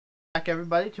Back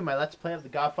everybody to my Let's Play of The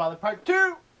Godfather Part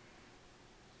 2!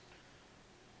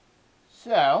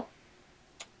 So,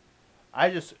 I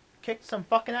just kicked some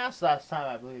fucking ass last time,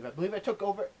 I believe. I believe I took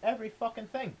over every fucking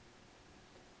thing.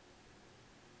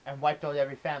 And wiped out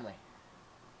every family.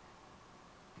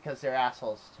 Because they're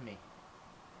assholes to me.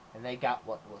 And they got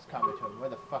what was coming to them. Where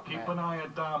the fuck am I? Keep an eye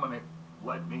on Dominic.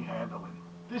 Let me handle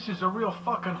it. This is a real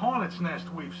fucking hornet's nest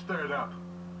we've stirred up.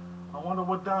 I wonder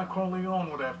what Don Corleone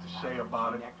would have to say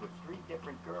about it. Connect with 3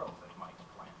 different girls at Mike's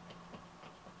plant.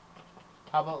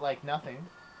 How about, like, nothing?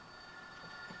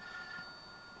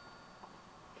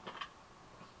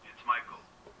 It's Michael.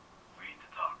 We need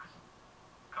to talk.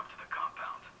 Come to the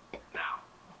compound. Now.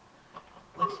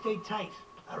 Let's stay tight,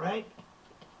 all right?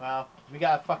 Well, we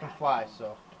gotta fucking fly,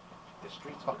 so... The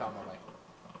streets fuck on my way.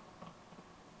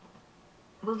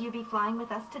 Will you be flying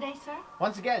with us today, sir?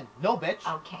 Once again, no bitch!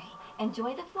 Okay.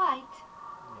 Enjoy the flight.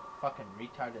 You fucking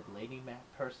retarded lady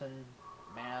person,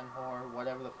 man, whore,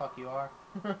 whatever the fuck you are.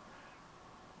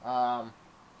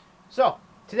 So,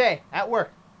 today, at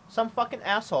work, some fucking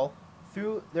asshole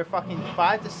threw their fucking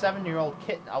 5 to 7-year-old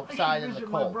kitten outside in the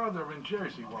cold. I should visit my brother in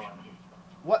Jersey while I'm here.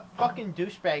 What fucking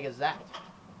douchebag is that?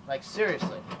 Like,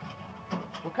 seriously.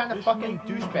 What kind of fucking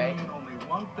douchebag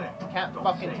can't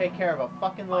fucking take care of a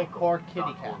fucking little poor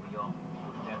kitty cat?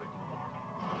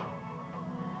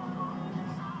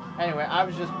 Anyway, I'm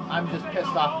just pissed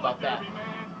off about that.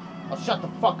 I'll shut the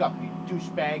fuck up, you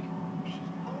douchebag.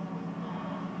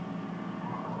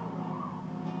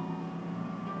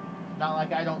 Not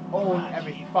like I don't own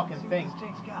every fucking thing.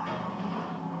 How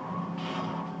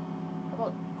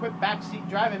about quit backseat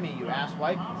driving me, you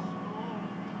asswipe?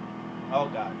 Oh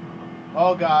god.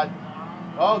 Oh god.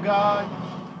 Oh god.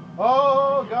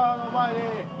 Oh god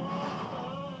almighty.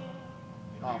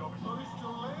 Oh.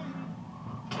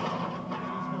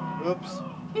 Oops.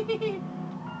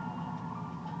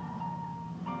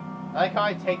 I like how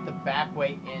I take the back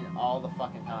way in all the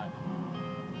fucking time.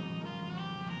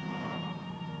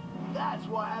 That's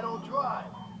why I don't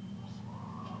drive.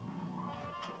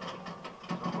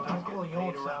 Don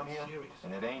Corleone around here,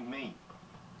 And it ain't me.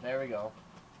 There we go.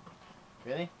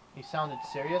 Really? He sounded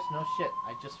serious? No shit.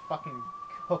 I just fucking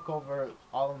hook over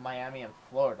all of Miami and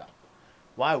Florida.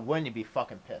 Why wouldn't he be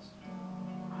fucking pissed?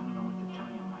 I don't know what to tell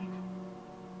you, Mike.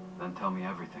 Then tell me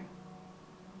everything.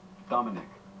 Dominic,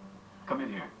 come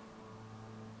in here.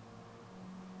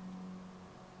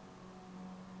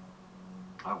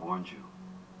 I warned you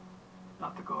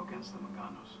not to go against the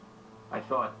Manganos. I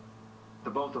thought, the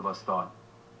both of us thought,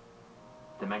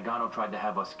 the Mangano tried to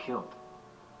have us killed.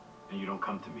 And you don't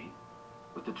come to me.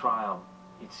 With the trial,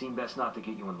 it seemed best not to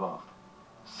get you involved.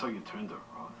 So you turned her,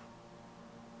 Roth.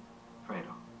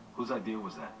 Fredo, whose idea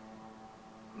was that?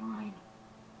 Mine.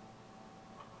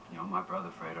 You're my brother,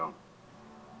 Fredo.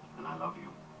 And I love you.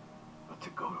 But to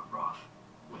go to Roth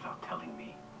without telling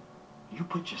me, you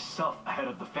put yourself ahead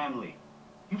of the family.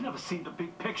 You've never seen the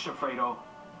big picture, Fredo.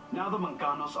 Now the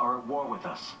Manganos are at war with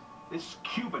us. This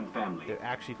Cuban family. They're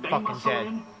actually They fucking muscle dead.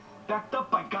 in, backed up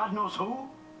by God knows who.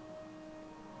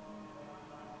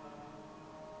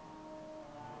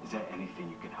 Is there anything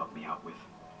you can help me out with?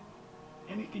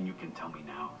 Anything you can tell me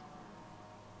now?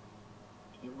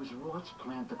 It was Roth's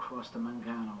plan to cross the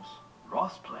Manganos.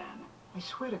 Roth's plan? I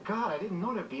swear to God, I didn't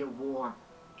know there'd be a war.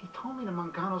 He told me the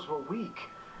Manganos were weak.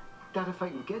 That if I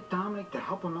can get Dominic to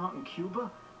help him out in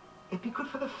Cuba, it'd be good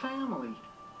for the family.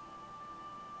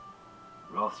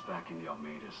 Roth's back in the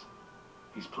Almeidas.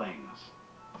 He's playing us.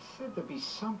 I said there'd be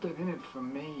something in it for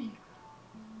me.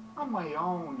 On my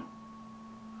own.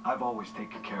 I've always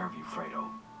taken care of you, Fredo.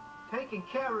 Taking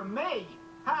care of me?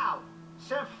 How?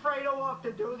 Sent Fredo off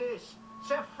to do this.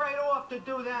 Sent Fredo off to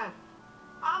do that.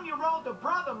 I'm your older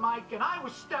brother, Mike, and I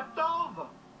was stepped over.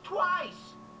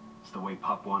 Twice. It's the way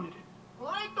Pop wanted it.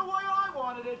 Well, it ain't the way I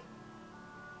wanted it.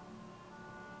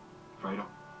 Fredo,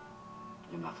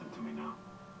 you're nothing to me now.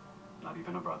 Not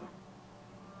even a brother.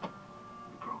 You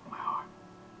broke my heart.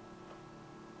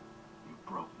 You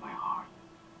broke my heart.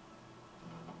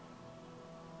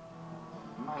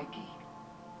 Mikey.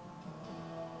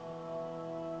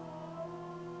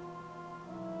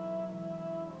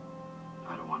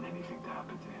 I don't want anything to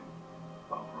happen to him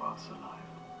while Roth's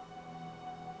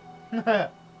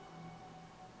alive.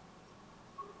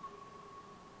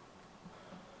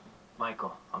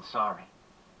 Michael, I'm sorry.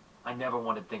 I never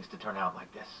wanted things to turn out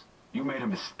like this. You made a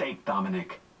mistake,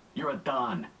 Dominic. You're a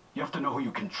Don. You have to know who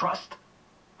you can trust.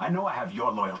 I know I have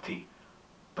your loyalty,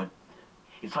 but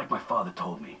it's like my father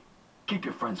told me. Keep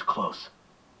your friends close,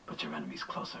 but your enemies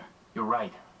closer. You're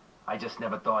right. I just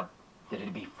never thought that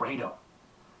it'd be Fredo.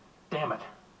 Damn it.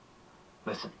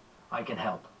 Listen, I can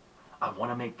help. I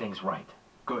want to make things right.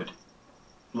 Good.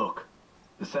 Look,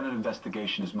 the Senate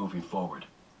investigation is moving forward.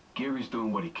 Geary's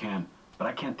doing what he can, but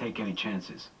I can't take any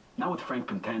chances. Not with Frank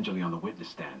Pentangeli on the witness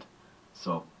stand.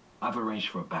 So, I've arranged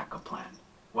for a backup plan.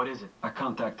 What is it? I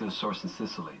contacted a source in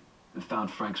Sicily and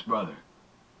found Frank's brother.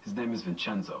 His name is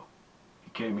Vincenzo. He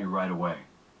came here right away.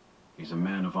 He's a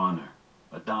man of honor,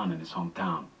 a don in his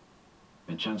hometown.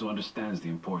 Vincenzo understands the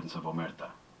importance of Omerta.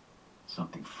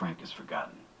 Something Frank has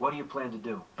forgotten. What do you plan to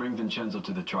do? Bring Vincenzo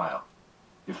to the trial.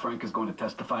 If Frank is going to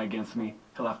testify against me,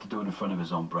 he'll have to do it in front of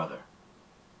his own brother.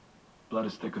 Blood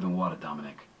is thicker than water,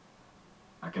 Dominic.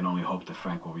 I can only hope that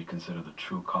Frank will reconsider the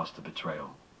true cost of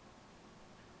betrayal.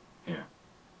 Here,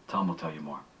 Tom will tell you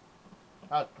more.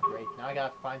 Oh, great. Now I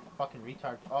gotta find the fucking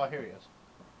retard. Oh, here he is.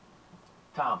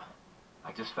 Tom,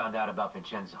 I just found out about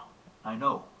Vincenzo. I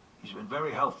know. He's been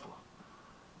very helpful.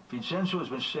 Vincenzo has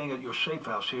been staying at your safe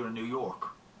house here in New York.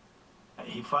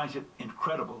 He finds it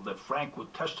incredible that Frank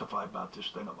would testify about this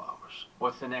thing of ours.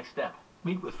 What's the next step?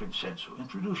 Meet with Vincenzo.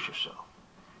 Introduce yourself.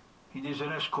 He needs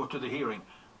an escort to the hearing.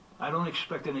 I don't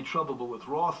expect any trouble, but with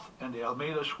Roth and the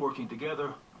Almeidas working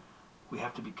together, we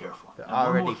have to be careful. They're And one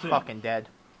already more thing. fucking dead.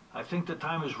 I think the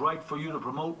time is right for you to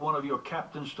promote one of your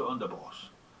captains to underboss.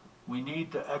 We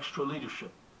need the extra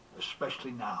leadership,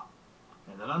 especially now.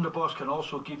 And an underboss can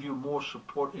also give you more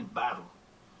support in battle.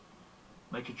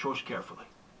 Make your choice carefully.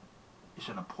 It's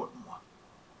an important one.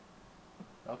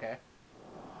 Okay.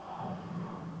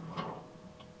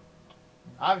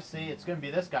 Obviously, it's gonna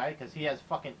be this guy, because he has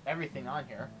fucking everything on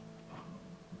here.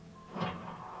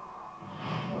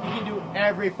 He can do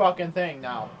every fucking thing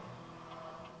now.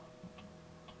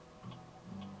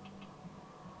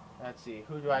 Let's see,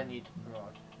 who do I need to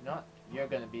promote? You know what? You're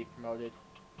gonna be promoted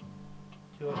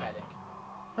to a medic.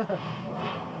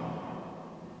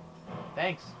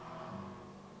 Thanks.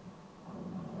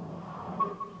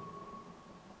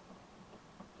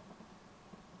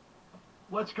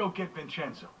 Let's go get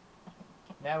Vincenzo.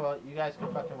 Yeah, well, you guys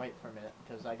can fucking wait for a minute,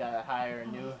 because I gotta hire a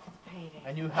new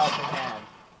Payday. helping hand.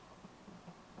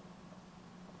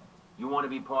 You want to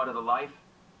be part of the life?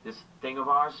 This thing of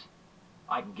ours?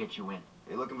 I can get you in.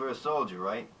 You're looking for a soldier,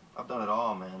 right? I've done it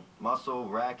all, man. Muscle,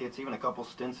 rackets, even a couple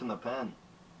stints in the pen.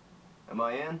 Am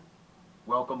I in?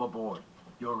 Welcome aboard.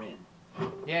 You're in.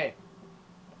 Yay.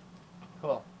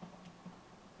 Cool.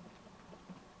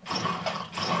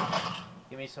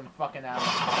 Give me some fucking ammo.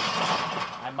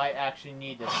 I might actually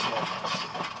need this shit.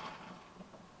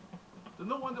 The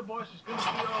new underboss is gonna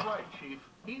be all right, Chief.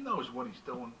 He knows what he's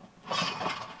doing.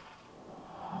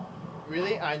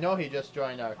 Really? I know he just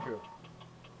joined our crew.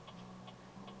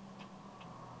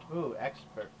 Ooh,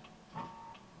 expert.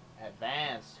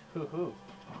 Advanced. Hoo-hoo.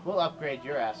 We'll upgrade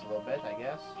your ass a little bit, I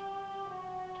guess.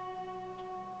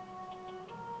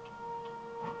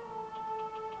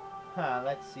 Huh,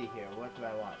 let's see here. What do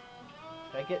I want?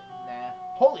 Should I get... Nah.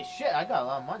 Holy shit, I got a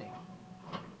lot of money.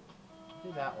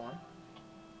 Do that one.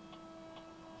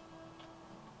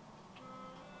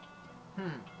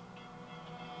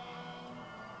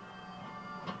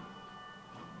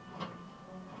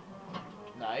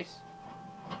 Nice.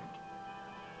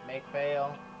 Make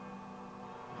bail.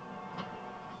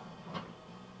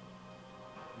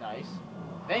 Nice.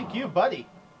 Thank you, buddy.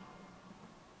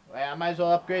 Well, I might as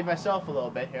well upgrade myself a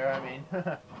little bit here, I mean.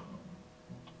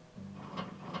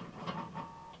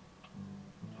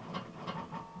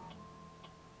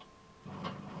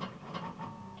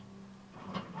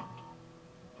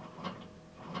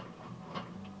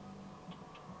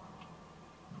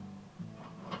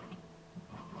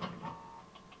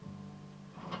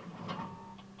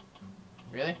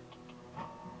 Really?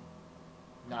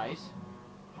 Nice.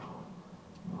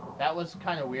 That was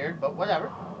kind of weird, but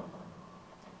whatever.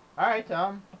 Alright,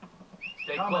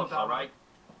 Stay close, all right?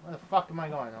 where the fuck am I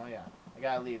going? Oh, yeah. I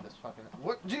gotta leave this fucking...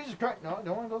 What? Jesus Christ! No, I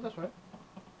don't want to go this way.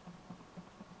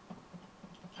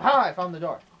 Ah, I found the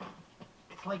door.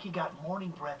 It's like you got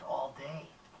morning breath all day.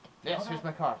 Yes, here's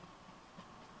my car.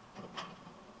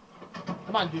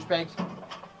 Come on, douchebags.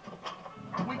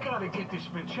 We gotta get this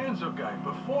Vincenzo guy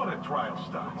before the trial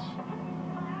starts.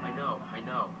 I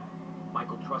know.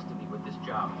 Michael trusted me with this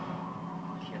job.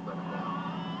 Can't let him down.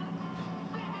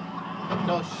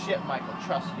 No shit, Michael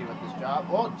trusted you with this job.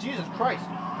 Oh, Jesus Christ.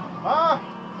 Ah!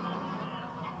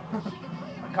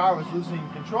 My car was losing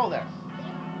control there.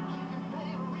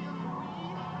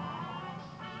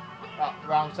 Oh,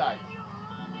 wrong side.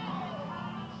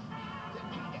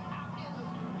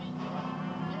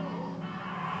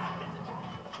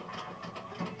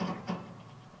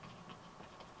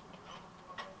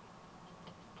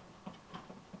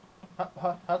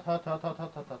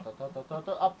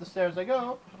 Up the stairs I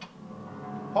go.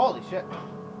 Holy shit.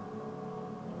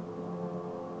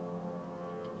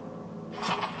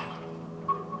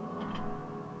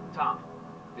 Tom,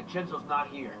 Vincenzo's not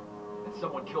here, and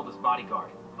someone killed his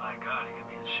bodyguard. My God, he could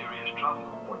be in serious trouble.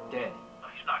 Or dead. No,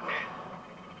 he's not dead.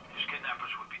 His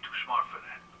kidnappers would be too smart for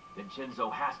that. Vincenzo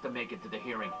has to make it to the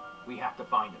hearing. We have to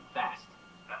find him, fast.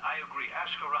 I agree.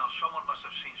 Ask around. Someone must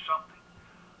have seen something.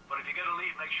 But if you get a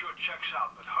lead, make sure it checks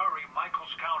out. But hurry,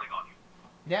 Michael's counting on you.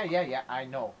 Yeah, I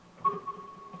know.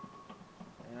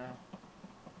 Yeah.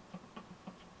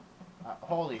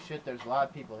 Holy shit, there's a lot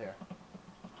of people here.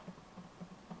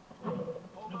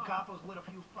 New Capo's lit a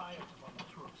few fires among the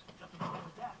troops. Nothing wrong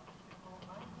with that.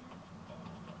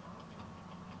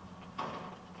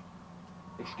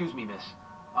 Excuse me, miss.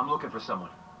 I'm looking for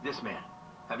someone. This man.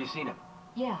 Have you seen him?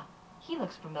 Yeah, he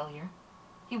looks familiar.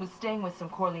 He was staying with some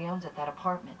Corleones at that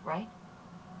apartment, right?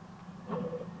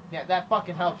 Yeah, that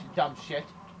fucking helps, you dumb shit.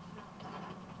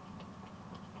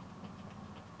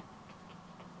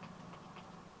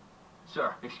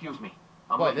 Sir, excuse me.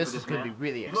 I'm Boy, looking this for is gonna man. be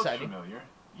really He looks exciting. familiar.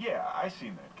 Yeah, I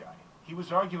seen that guy. He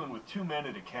was arguing with two men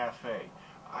at a cafe.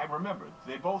 I remember.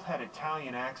 They both had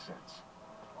Italian accents.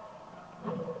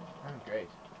 Great.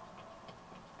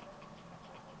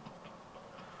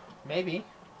 Maybe.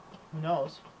 Who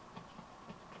knows?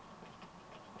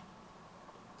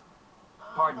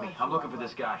 Pardon me, I'm looking for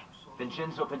this guy.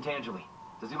 Vincenzo Pentangeli.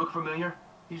 Does he look familiar?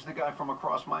 He's the guy from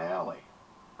across my alley.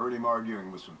 Heard him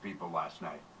arguing with some people last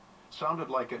night. Sounded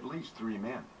like at least 3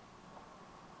 men.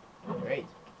 Great.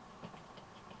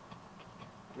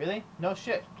 Really? No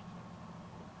shit.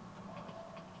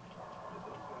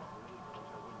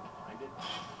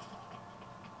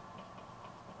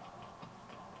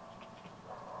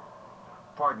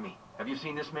 Pardon me, have you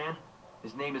seen this man?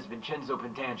 His name is Vincenzo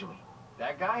Pentangeli.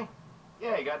 That guy?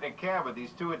 Yeah, he got in a cab with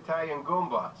these 2 Italian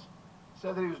goombas.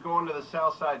 Said that he was going to the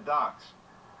Southside docks.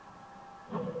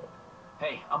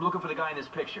 Hey, I'm looking for the guy in this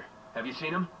picture. Have you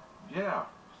seen him? Yeah,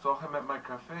 saw him at my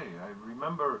cafe. I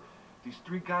remember these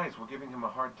 3 guys were giving him a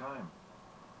hard time.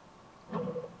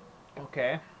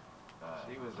 Okay.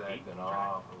 He was acting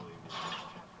awfully.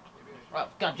 Oh,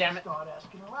 God damn it. Start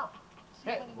asking around.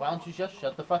 Hey, why don't you just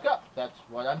shut the fuck up? That's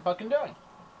what I'm fucking doing.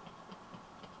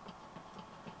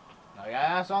 Now I gotta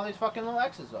ask all these fucking little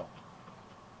X's, though.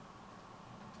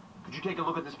 Could you take a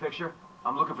look at this picture?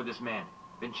 I'm looking for this man,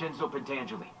 Vincenzo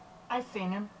Pentangeli. I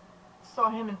seen him.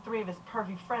 Saw him and 3 of his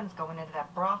pervy friends going into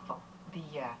that brothel. The,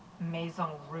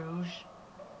 Maison Rouge.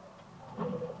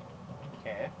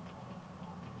 Okay.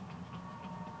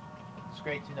 It's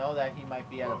great to know that he might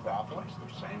be at a Love that brothel. place.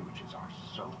 Their sandwiches are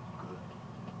so good.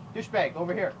 Douchebag,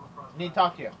 over here. Need to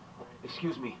talk to you.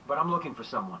 Excuse me, but I'm looking for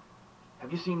someone.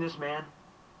 Have you seen this man?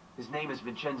 His name is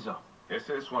Vincenzo. ¿Ese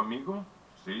es su amigo?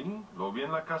 Sí, lo vi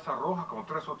en la Casa Roja con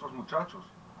 3 otros muchachos.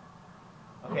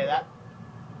 Okay, that...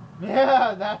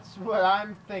 Yeah, that's what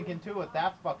I'm thinking too with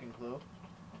that fucking clue.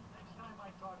 Next time I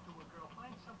talk to a girl,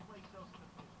 find someplace else to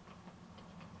visit.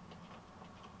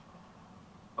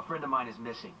 A friend of mine is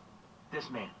missing. This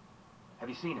man. Have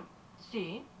you seen him?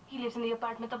 See? He lives in the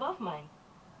apartment above mine.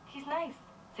 He's nice.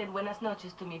 Said buenas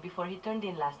noches to me before he turned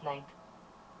in last night.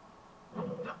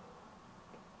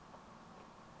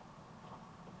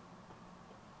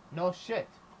 No shit.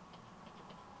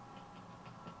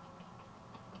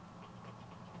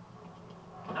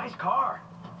 Nice car.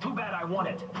 Too bad I want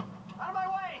it. Out of my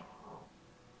way!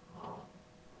 Oh,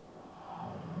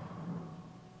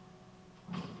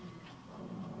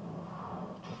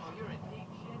 you're in deep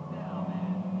shit now,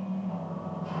 man.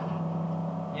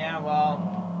 Yeah, well...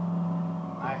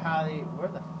 I highly... Where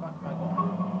the fuck am I going?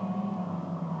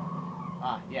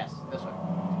 Ah, yes, this way.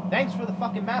 Thanks for the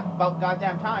fucking map about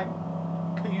goddamn time.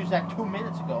 Could've used that 2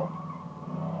 minutes ago.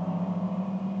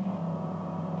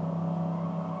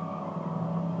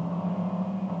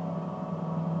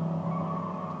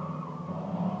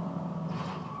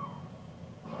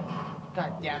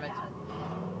 God damn it.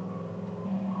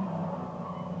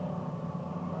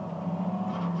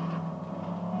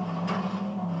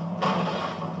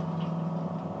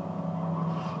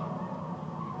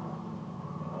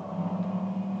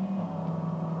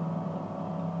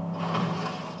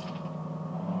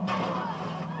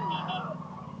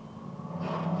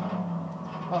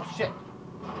 Oh shit.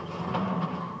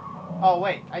 Oh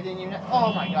wait, I didn't even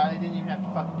oh my god, I didn't even have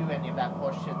to fucking do any of that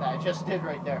bullshit shit that I just did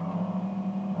right there.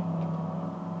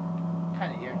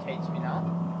 Kinda irritates me now.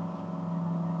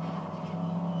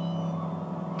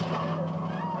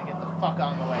 I get the fuck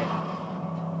out of the way.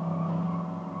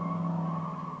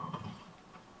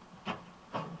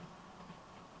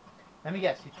 Let me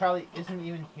guess, he probably isn't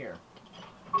even here.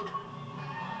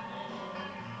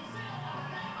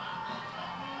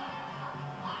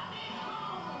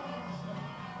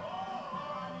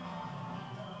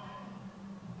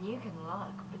 You can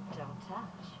look, but don't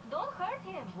touch. Don't hurt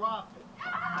him. Drop it.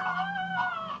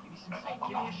 Give me some sight.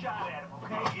 Give me a shot at him,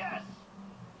 okay? Yes!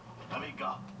 Let me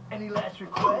go. Any last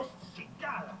requests?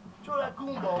 Chingada. Throw that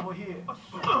goomba over here.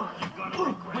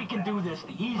 We can do this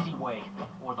the easy way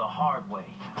or the hard way.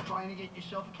 Trying to get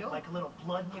yourself killed? Like a little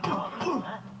blood in your mouth,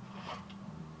 huh?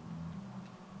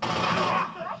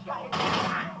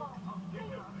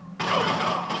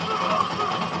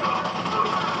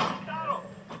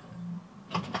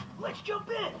 Let's jump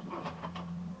in.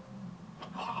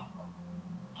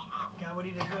 Got what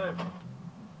he deserved.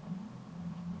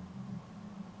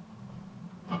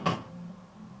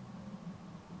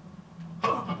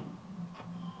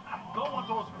 Don't want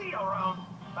those feet around.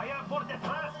 Vaya por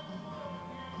detrás.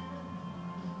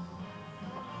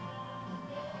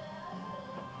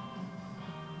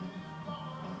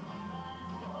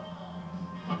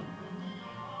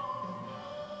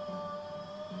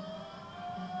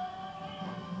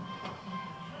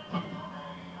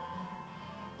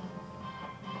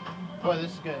 Boy,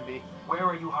 this is gonna be. Where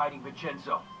are you hiding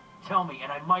Vincenzo? Tell me,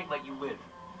 and I might let you live.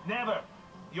 Never.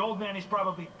 The old man is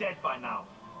probably dead by now.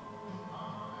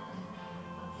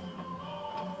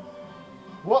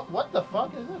 What the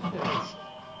fuck is this shit?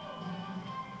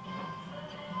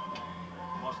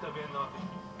 Must have been nothing.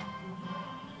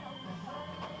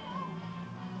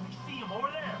 You see him over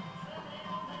there?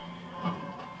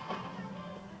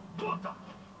 Puta!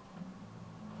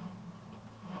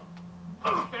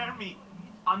 Spare me.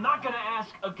 I'm not gonna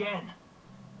ask again.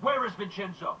 Where is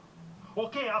Vincenzo?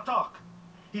 Okay, I'll talk.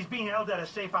 He's being held at a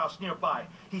safe house nearby.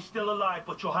 He's still alive,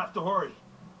 but you'll have to hurry.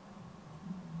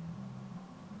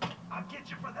 I'll get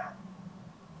you for that.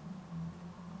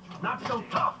 Not so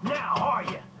tough now, are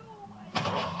you?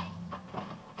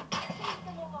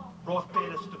 Ross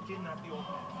paid us to kidnap the old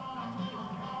man.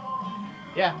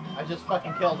 Yeah, I just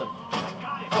fucking killed him.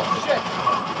 Oh shit!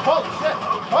 Holy shit!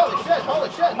 Holy shit! Holy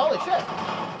shit! Holy shit!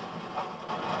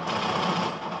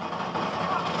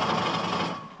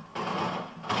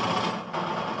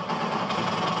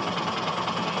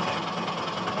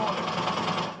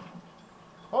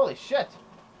 Holy shit!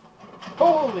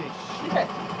 Holy shit!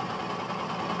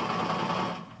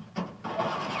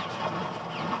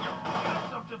 Got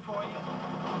something for you.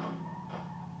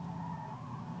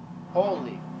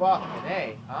 Holy fucking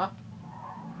A, huh?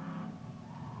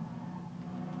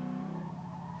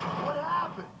 What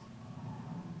happened?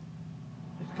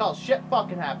 It's called shit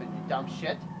fucking happened, you dumb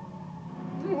shit.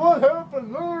 What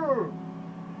happened there?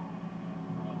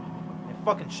 You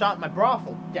fucking shot my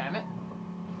brothel, damn it.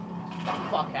 What the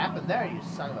fuck happened there, you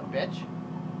son of a bitch?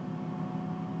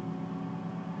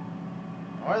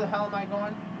 Where the hell am I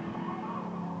going?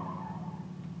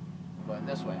 I'm going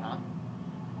this way, huh?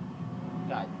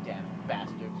 God damn it,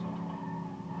 bastards.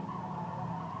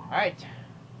 Alright.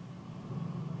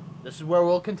 This is where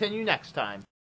we'll continue next time.